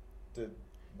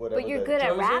 whatever. But you're that- good at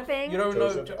Joseph? rapping. You don't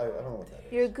Joseph, know. I don't know what that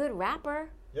is. You're a good rapper.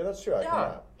 Yeah, that's true. I can Yeah.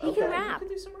 rap. He okay. can rap. You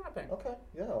can do some rapping. Okay.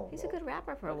 Yeah. He's a good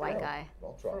rapper for a white guy.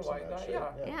 I'll For drop a some white of that guy, shit.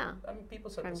 yeah. Yeah. I mean, people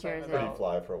said From the same Jersey. Pretty about.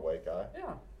 fly for a white guy.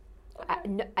 Yeah.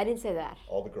 I didn't say that.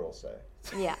 All the girls say.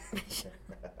 Yeah.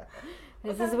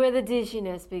 This is where the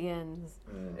douchiness begins.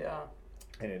 Yeah.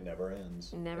 And it never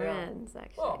ends. It never Yeah. ends,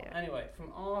 actually. Well, anyway,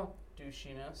 from our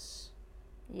douchiness.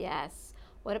 Yes.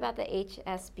 What about the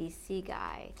HSBC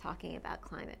guy talking about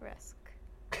climate risk?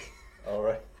 All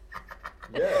right.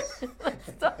 Yes.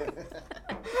 Stop. I mean,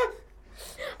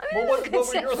 Well, what that's a were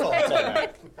good your segue. thoughts on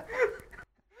that?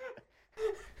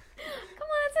 Come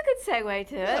on, that's a good segue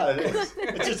to it. Yeah, it is.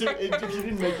 It's just if you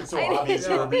didn't make it so obvious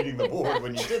you were reading the board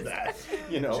when you did that,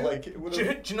 like it would Do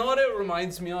have. you know what it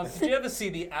reminds me of? Did you ever see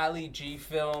the Ali G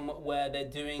film where they're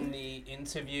doing the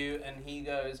interview and he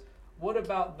goes, "What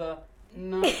about the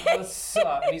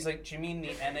NASA?" And he's like, "Do you mean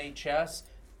the NHS?"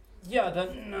 Yeah, the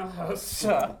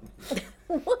NASA.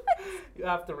 What? You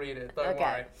have to read it. Don't Okay.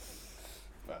 worry.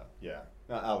 Well, yeah.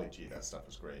 No, Ali G, that stuff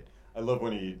is great. I love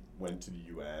when he went to the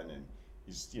UN and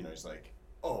he's like,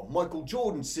 "Oh, Michael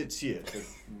Jordan sits here." Like,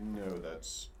 no,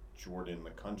 that's Jordan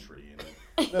the country.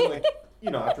 And then like,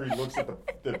 after he looks at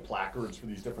the placards for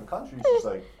these different countries, he's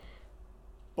like,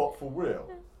 "But for real,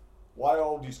 why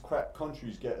all these crap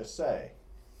countries get a say?"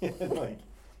 And like,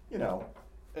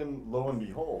 and lo and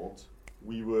behold,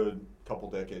 we would, a couple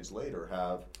decades later,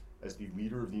 have as the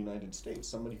leader of the United States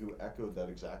somebody who echoed that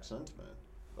exact sentiment,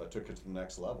 but took it to the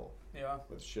next level Yeah,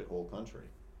 with shithole country.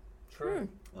 true.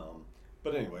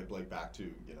 But anyway, like back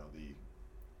to the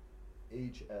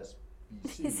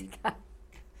HSBC.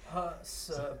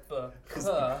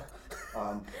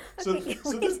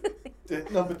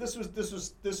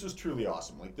 This was truly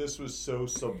awesome. Like this was so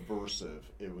subversive.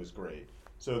 It was great.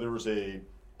 So there was the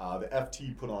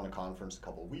FT put on a conference a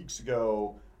couple of weeks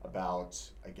ago about,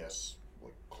 I guess,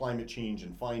 like climate change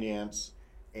and finance,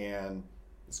 and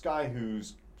this guy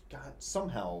who's got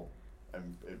somehow,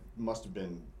 it must have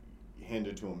been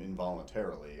handed to him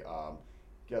involuntarily,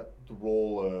 got the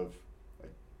role of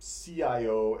like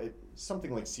CIO,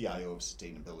 something like CIO of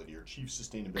sustainability or chief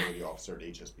sustainability officer at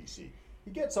HSBC.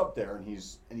 He gets up there and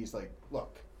he's like,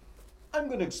 "Look, I'm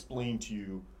going to explain to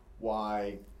you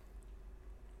why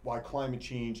climate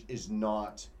change is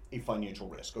not a financial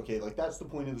risk." Okay, like that's the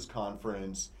point of this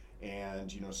conference.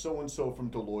 And so and so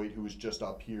from Deloitte, who was just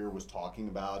up here, was talking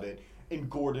about it, and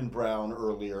Gordon Brown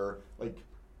earlier. Like,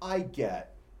 I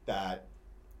get that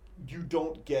you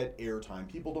don't get airtime.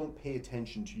 People don't pay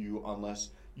attention to you unless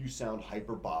you sound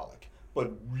hyperbolic.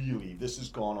 But really, this has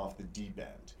gone off the deep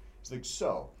end. It's like,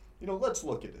 so, let's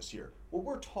look at this here. What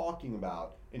we're talking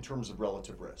about in terms of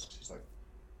relative risks. He's like,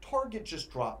 Target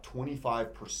just dropped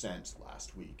 25%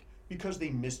 last week because they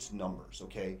missed numbers,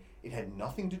 okay? It had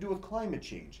nothing to do with climate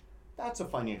change. That's a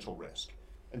financial risk.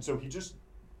 And so he just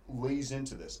lays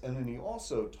into this. And then he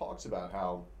also talks about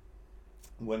how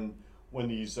when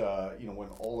these, when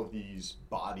all of these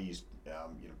bodies,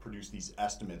 produce these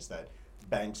estimates that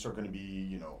banks are going to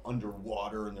be,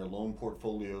 underwater in their loan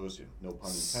portfolios, no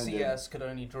pun intended. CS could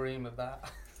only dream of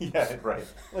that. Yeah, right.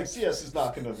 Like CS is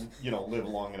not going to, live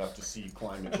long enough to see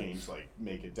climate change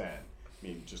make a dent. I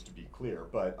mean, just to be clear,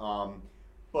 but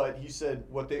he said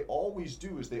what they always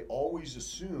do is they always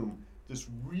assume this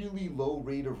really low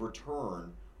rate of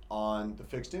return on the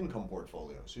fixed income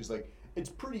portfolio. So he's like, it's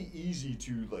pretty easy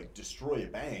to destroy a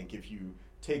bank if you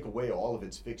take away all of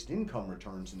its fixed income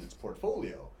returns in its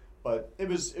portfolio. But it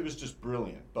was just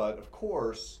brilliant. But of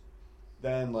course,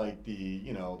 then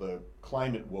the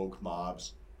climate woke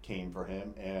mobs came for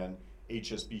him, and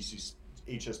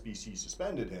HSBC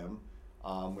suspended him,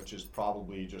 which is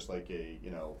probably just like a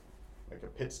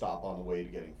pit stop on the way to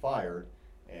getting fired.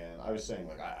 And I was saying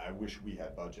I wish we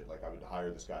had budget. I would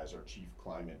hire this guy as our chief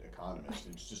climate economist.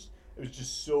 It was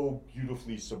just so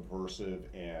beautifully subversive,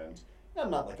 and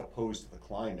I'm not opposed to the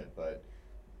climate, but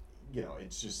it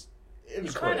was You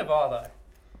great. kind of are though.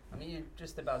 I mean, you're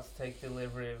just about to take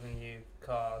delivery of a new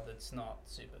car that's not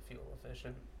super fuel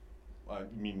efficient. I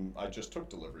mean, I just took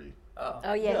delivery.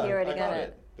 Oh yeah, he already I got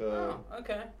it. The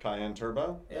Okay. Cayenne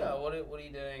Turbo. Yeah. What are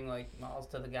you doing? Miles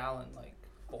to the gallon?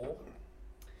 4?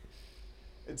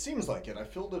 It seems like it. I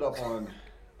filled it up on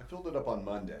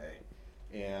Monday,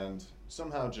 and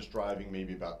somehow just driving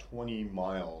maybe about 20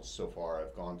 miles so far,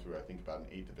 I've gone through I think about an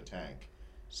eighth of a tank.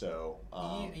 So.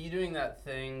 Are you doing that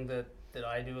thing that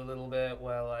I do a little bit,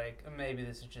 where maybe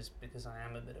this is just because I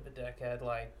am a bit of a dickhead,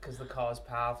 because the car's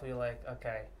powerful, you're like,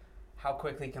 okay, how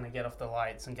quickly can I get off the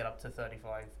lights and get up to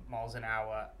 35 miles an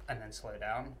hour and then slow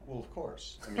down? Well, of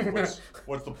course. I mean,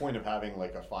 what's the point of having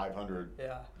a 500,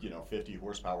 50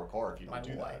 horsepower car if you don't do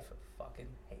that? My wife fucking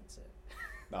hates it.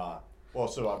 Nah. Well,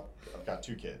 so I've got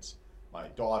 2 kids. My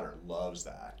daughter loves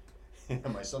that.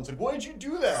 And my son's like, why'd you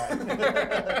do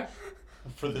that?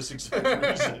 For this exact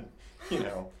reason.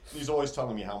 He's always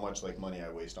telling me how much money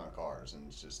I waste on cars, and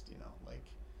it's just,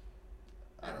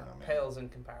 I don't know, man. Pales in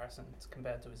comparison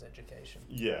compared to his education.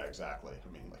 Yeah, exactly.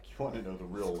 I mean, you want to know the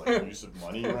real use of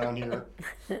money around here?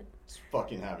 It's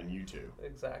fucking having you two.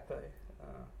 Exactly.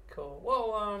 Cool.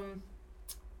 Well,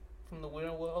 from the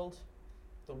real world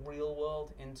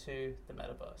into the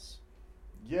metaverse.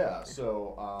 Yeah.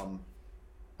 So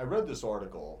I read this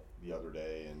article the other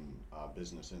day in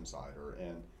Business Insider,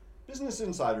 and Business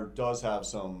Insider does have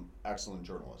some excellent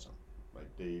journalism.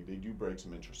 They do break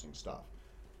some interesting stuff.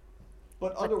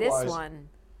 But otherwise, this one.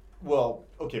 Well,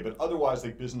 okay, but otherwise,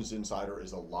 Business Insider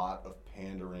is a lot of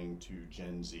pandering to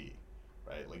Gen Z,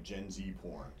 right? Gen Z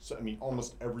porn. So, I mean,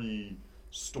 almost every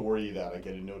story that I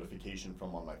get a notification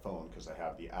from on my phone, because I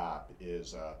have the app,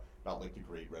 is about the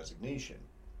Great Resignation.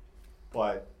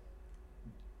 But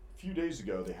a few days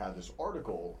ago, they had this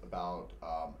article about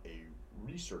a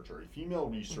female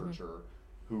researcher,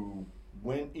 who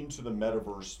went into the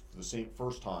metaverse for the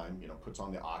first time, puts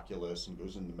on the Oculus and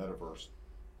goes into the metaverse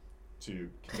to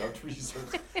conduct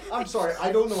research. I'm sorry, I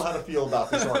don't know how to feel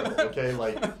about this article, okay?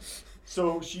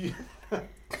 So she,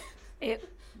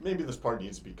 maybe this part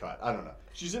needs to be cut, I don't know.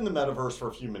 She's in the metaverse for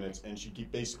a few minutes, and she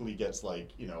basically gets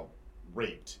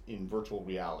raped in virtual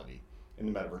reality. In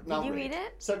the metaverse. Did you read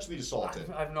it? Sexually assaulted.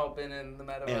 I've not been in the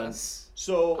metaverse. And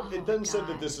so it then said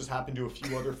that this has happened to a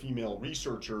few other female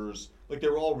researchers. They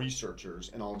were all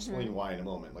researchers, and I'll explain why in a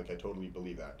moment. I totally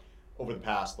believe that. Over the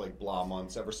past blah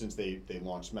months, ever since they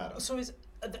launched Meta. So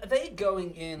are they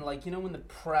going in when the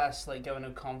press go in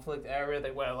a conflict area,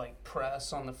 they wear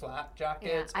press on the flak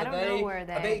jackets? Yeah, I don't know where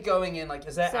they. Are they going in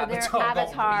is their So avatar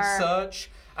their got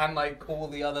research and all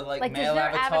the other does male their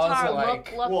avatars avatar are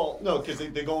look Well, no, because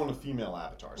they go into female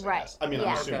avatars. Right. I guess. I mean, Yeah.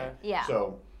 I'm assuming. Okay. Yeah.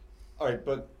 So, all right,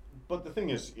 but the thing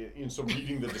is, so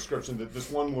reading the description, that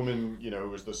this one woman, who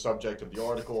was the subject of the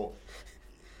article,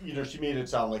 she made it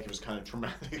sound like it was kind of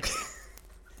traumatic,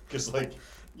 because her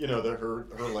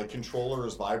controller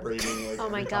is vibrating oh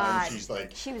my every God. time she's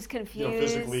she was confused.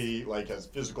 Physically has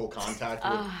physical contact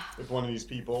with one of these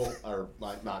people, or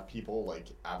not people,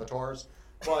 avatars,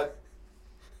 but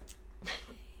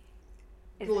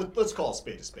let's call a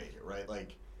spade here, right?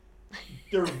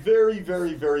 There are very,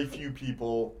 very, very few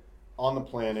people on the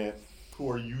planet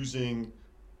who are using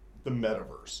the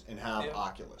metaverse and have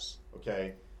Oculus,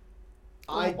 okay?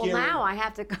 Now I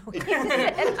have to go use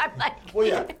it. I'm well,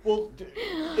 yeah. Well,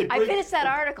 I finished that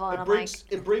article, and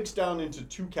it breaks down into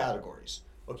 2 categories.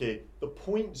 Okay, the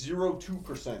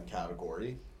 0.02%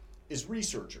 category is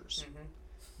researchers.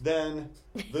 Then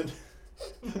the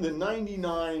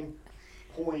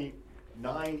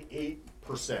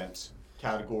 99.98%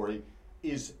 category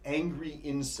is angry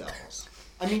incels.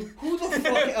 I mean, who the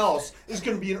fuck else is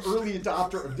going to be an early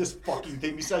adopter of this fucking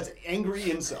thing besides angry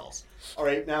incels? All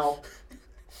right, now,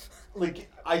 like,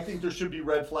 I think there should be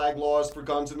red flag laws for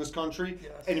guns in this country.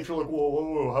 Yes. And if you're like,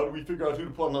 whoa, how do we figure out who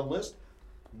to put on the list?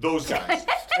 Those guys.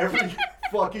 Every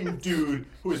fucking dude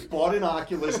who has bought an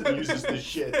Oculus and uses this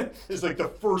shit is like the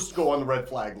first to go on the red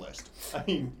flag list. I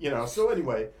mean, so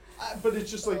anyway, but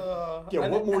it's just like,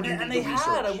 what more do you need to research?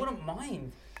 I wouldn't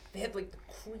mind. They had like the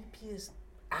creepiest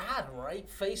ad, right?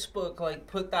 Facebook like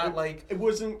put that like it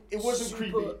wasn't super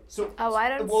creepy. So I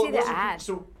don't see the ad.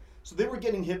 So they were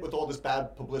getting hit with all this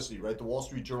bad publicity, right? The Wall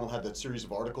Street Journal had that series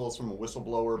of articles from a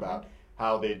whistleblower about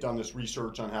how they had done this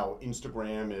research on how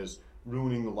Instagram is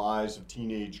ruining the lives of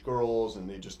teenage girls, and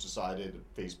they just decided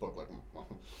at Facebook, like,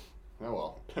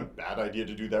 bad idea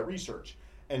to do that research.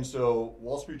 And so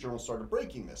Wall Street Journal started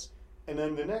breaking this. And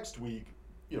then the next week,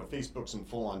 Facebook's in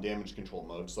full-on damage control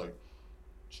mode. It's like,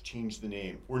 just change the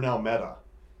name. We're now Meta.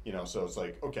 So it's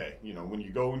like, okay, when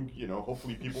you go and,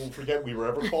 hopefully people will forget we were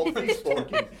ever called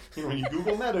Facebook. And, when you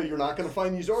Google Meta, you're not going to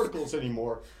find these articles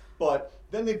anymore. But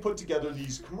then they put together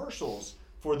these commercials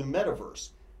for the metaverse.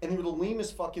 And they were the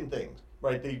lamest fucking things,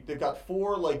 right? They've got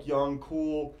 4, like, young,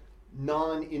 cool,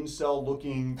 non-incel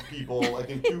looking people. I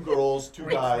think 2 girls, 2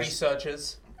 guys.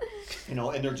 Researchers. And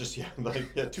they're just,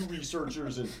 2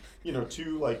 researchers and,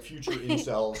 2, like, future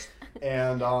incels.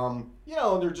 And,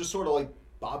 they're just sort of, like,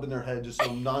 bobbing their head to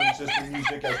some non-existent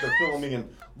music as they're filming and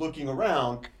looking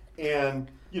around. And,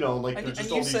 like, they're just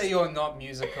and all you these... say you're not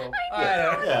musical.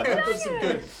 That's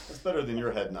good. That's better than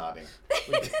your head nodding.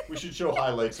 We should show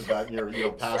highlights of that in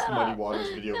your past Muddy Waters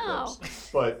video clips.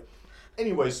 But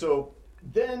anyway, so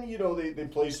then, they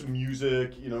play some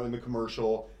music, in the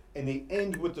commercial, and they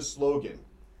end with the slogan,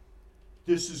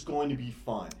 "This is going to be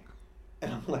fun."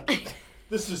 And I'm like,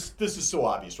 this is so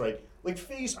obvious, right? Like,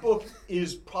 Facebook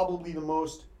is probably the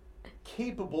most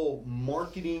capable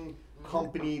marketing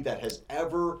company that has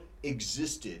ever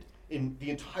existed in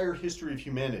the entire history of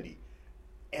humanity.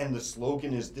 And the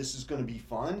slogan is, "This is going to be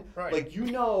fun." Right. Like,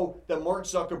 that Mark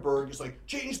Zuckerberg is like,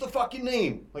 change the fucking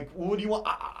name. Like, what do you want?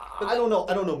 I don't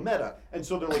know, Meta. And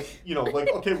so they're like,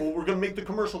 okay, well, we're going to make the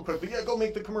commercial quickly. Yeah, go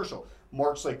make the commercial.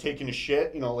 Mark's like taking a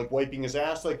shit, like wiping his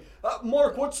ass. Like,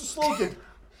 Mark, what's the slogan?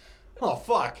 Oh,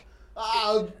 fuck.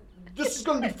 This is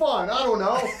going to be fun. I don't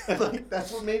know. And like,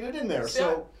 that's what made it in there.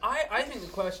 So I think the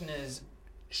question is,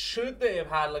 should they have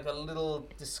had like a little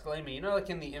disclaimer, like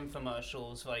in the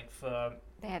infomercials, like for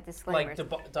They have disclaimers.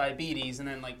 like diabetes, and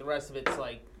then like the rest of it's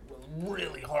like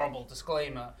really horrible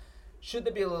disclaimer. Should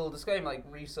there be a little disclaimer, like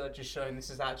research is showing this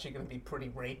is actually going to be pretty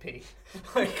rapey?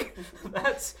 Like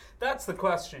that's the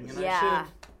question. Yeah.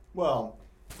 Well,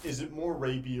 is it more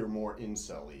rapey or more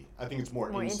incel-y? I think it's more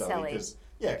incel-y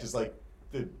because like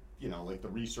the like the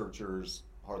researchers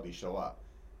hardly show up.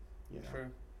 True.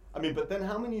 I mean, but then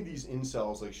how many of these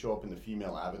incels like show up in the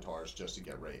female avatars just to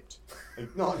get raped?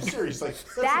 Like, no, I'm serious. Like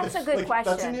that's a good question.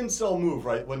 That's an incel move,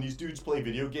 right? When these dudes play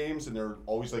video games and they're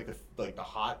always like the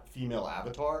hot female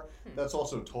avatar, that's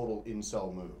also a total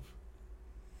incel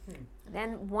move.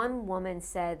 Then one woman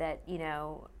said that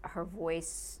her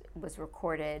voice was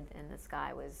recorded and this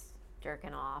guy was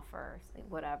jerking off or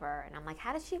whatever, and I'm like,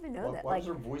 how does she even know that? Why was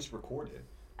her voice recorded?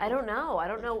 I don't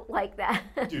know like that.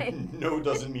 Dude, no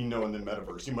doesn't mean no in the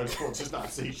metaverse. You might as well just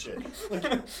not say shit. Like,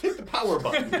 hit the power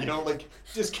button, like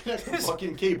disconnect the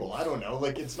fucking cable. I don't know.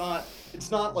 Like, it's not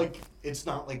like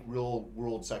real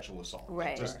world sexual assault.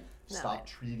 Right. Just stop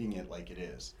treating it like it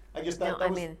is. I guess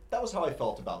that was how I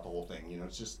felt about the whole thing.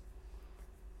 It's just.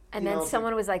 And then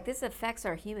someone was like, "This affects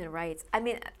our human rights." I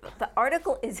mean, the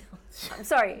article is. I'm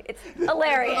sorry, it's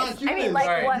hilarious. I mean,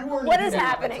 like, what is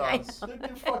happening? I know.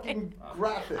 They're fucking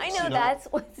graphics. I know that's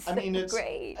what's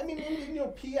great. I mean,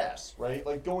 PS, right?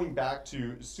 Like, going back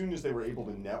to as soon as they were able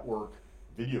to network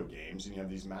video games, and you have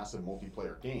these massive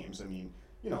multiplayer games. I mean,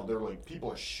 they're like people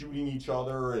are shooting each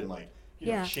other and like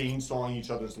chainsawing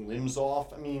each other's limbs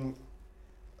off. I mean,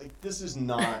 like, this is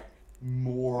not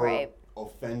more. Right.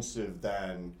 Offensive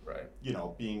than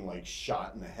being like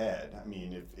shot in the head. I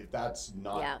mean, if that's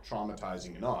not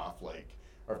traumatizing enough, like,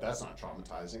 or if that's not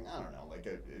traumatizing, I don't know. Like,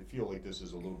 I feel like this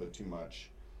is a little bit too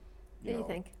much. What do you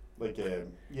think? Like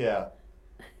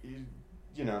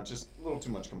just a little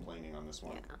too much complaining on this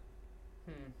one.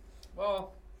 Yeah.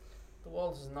 Well, the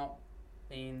world has not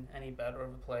been any better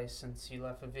of a place since you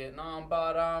left for Vietnam.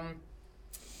 But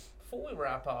before we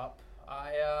wrap up,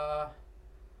 I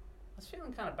was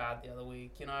feeling kind of bad the other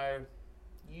week.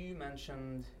 You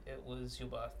mentioned it was your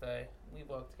birthday. We've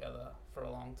worked together for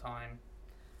a long time,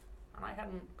 and I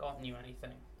hadn't gotten you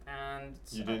anything. And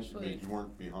you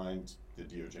weren't behind the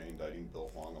DOJ indicting Bill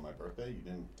Huang on my birthday. You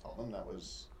didn't tell them that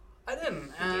was. I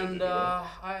didn't, and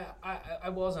I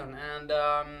wasn't, and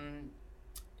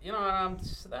and I'm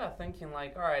just there thinking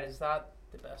like, all right, is that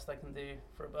the best I can do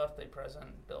for a birthday present,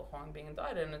 Bill Huang being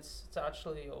indicted, and it's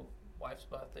actually your wife's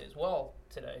birthday as well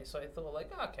today. So I thought,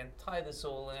 like, I can tie this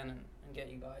all in and get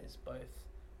you guys both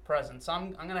presents. So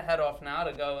I'm gonna head off now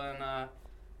to go and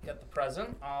get the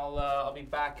present. I'll be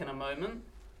back in a moment.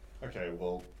 Okay,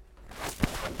 well,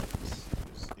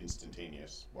 it's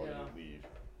instantaneous while you leave,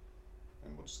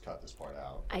 and we'll just cut this part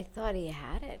out. I thought he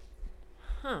had it.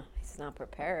 Huh? He's not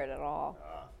prepared at all.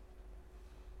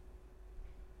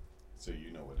 So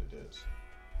you know what it is.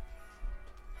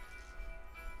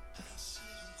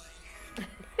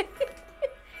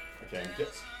 Okay,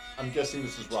 I'm guessing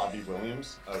this is Robbie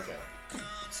Williams. Okay.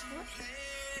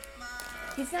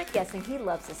 He's not guessing. He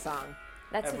loves the song.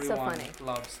 That's what's so funny.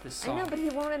 Loves this song. I know, but he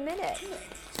won't admit it.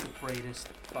 It's the greatest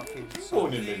fucking You song.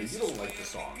 won't admit it. You don't like the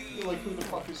song. You're like, who the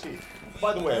fuck is he?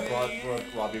 By the way, I brought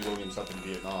Robbie Williams up in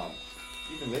Vietnam.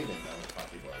 Even they didn't know who the fuck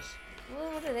he was.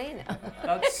 Well, what do they know?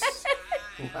 That's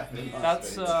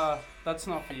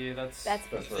not for you. That's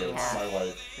for my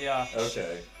wife. Yeah.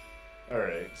 Okay. All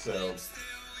right. So.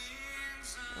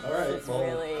 All right. It's Well.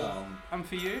 really- And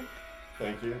for you?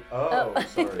 Thank you. Oh,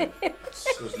 sorry.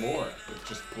 There's more. It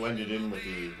just blended in with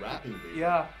the wrapping paper.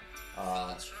 Yeah.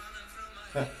 Oh,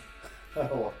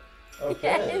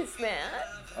 okay. Yes, man.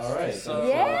 All right. So,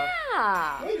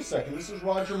 Yeah. Wait a second. This is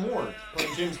Roger Moore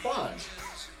playing James Bond.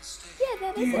 Yeah,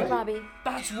 that is it, Robbie.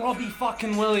 That's Robbie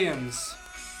fucking Williams.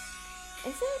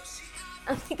 Is it?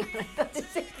 Oh my god, I thought the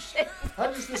same shit. How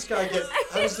does this guy get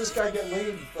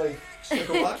laid like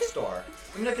a rock star?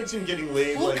 I mean, I can see him getting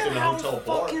laid Look like at in a how hotel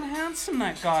bar. fucking handsome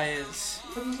that guy is.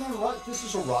 But he's not a rock. This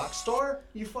is a rock star?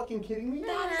 You fucking kidding me?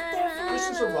 This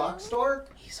is a rock star?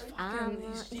 He's fucking.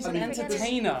 He's I an mean,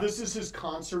 entertainer. This is his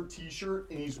concert T-shirt,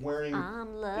 and he's wearing. I'm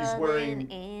He's wearing.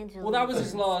 angels. Well, that was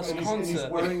his last And he's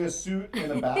concert. wearing a suit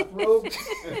and a bathrobe.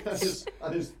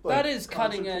 on his, like, That is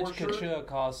cutting concert edge tour shirt. couture,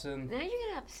 Carson. Now you're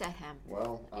gonna upset him.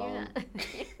 Well, You're not.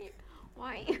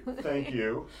 Why are you? thank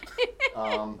you.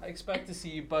 I expect to see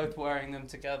you both wearing them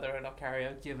together at our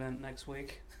karaoke event next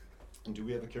week. And do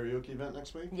we have a karaoke event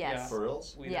next week? Yes. For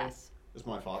reals? We Yes. Is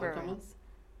my father coming? Ferns.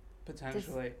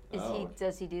 Potentially.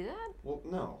 Does he do that? Well,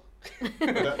 no.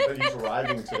 but he's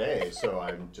arriving today, so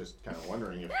I'm just kind of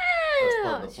wondering if that's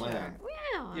part of the plan. Sure.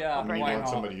 Yeah. Yeah, I mean, you why want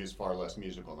not? somebody who's far less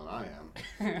musical than I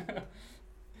am.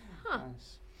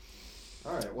 Nice.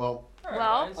 All right, well,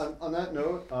 Well- guys. on that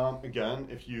note, again,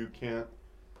 if you can't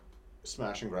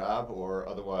smash and grab or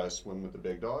otherwise swim with the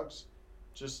big dogs,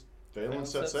 just fail and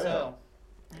set sail.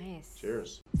 Nice.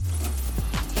 Cheers.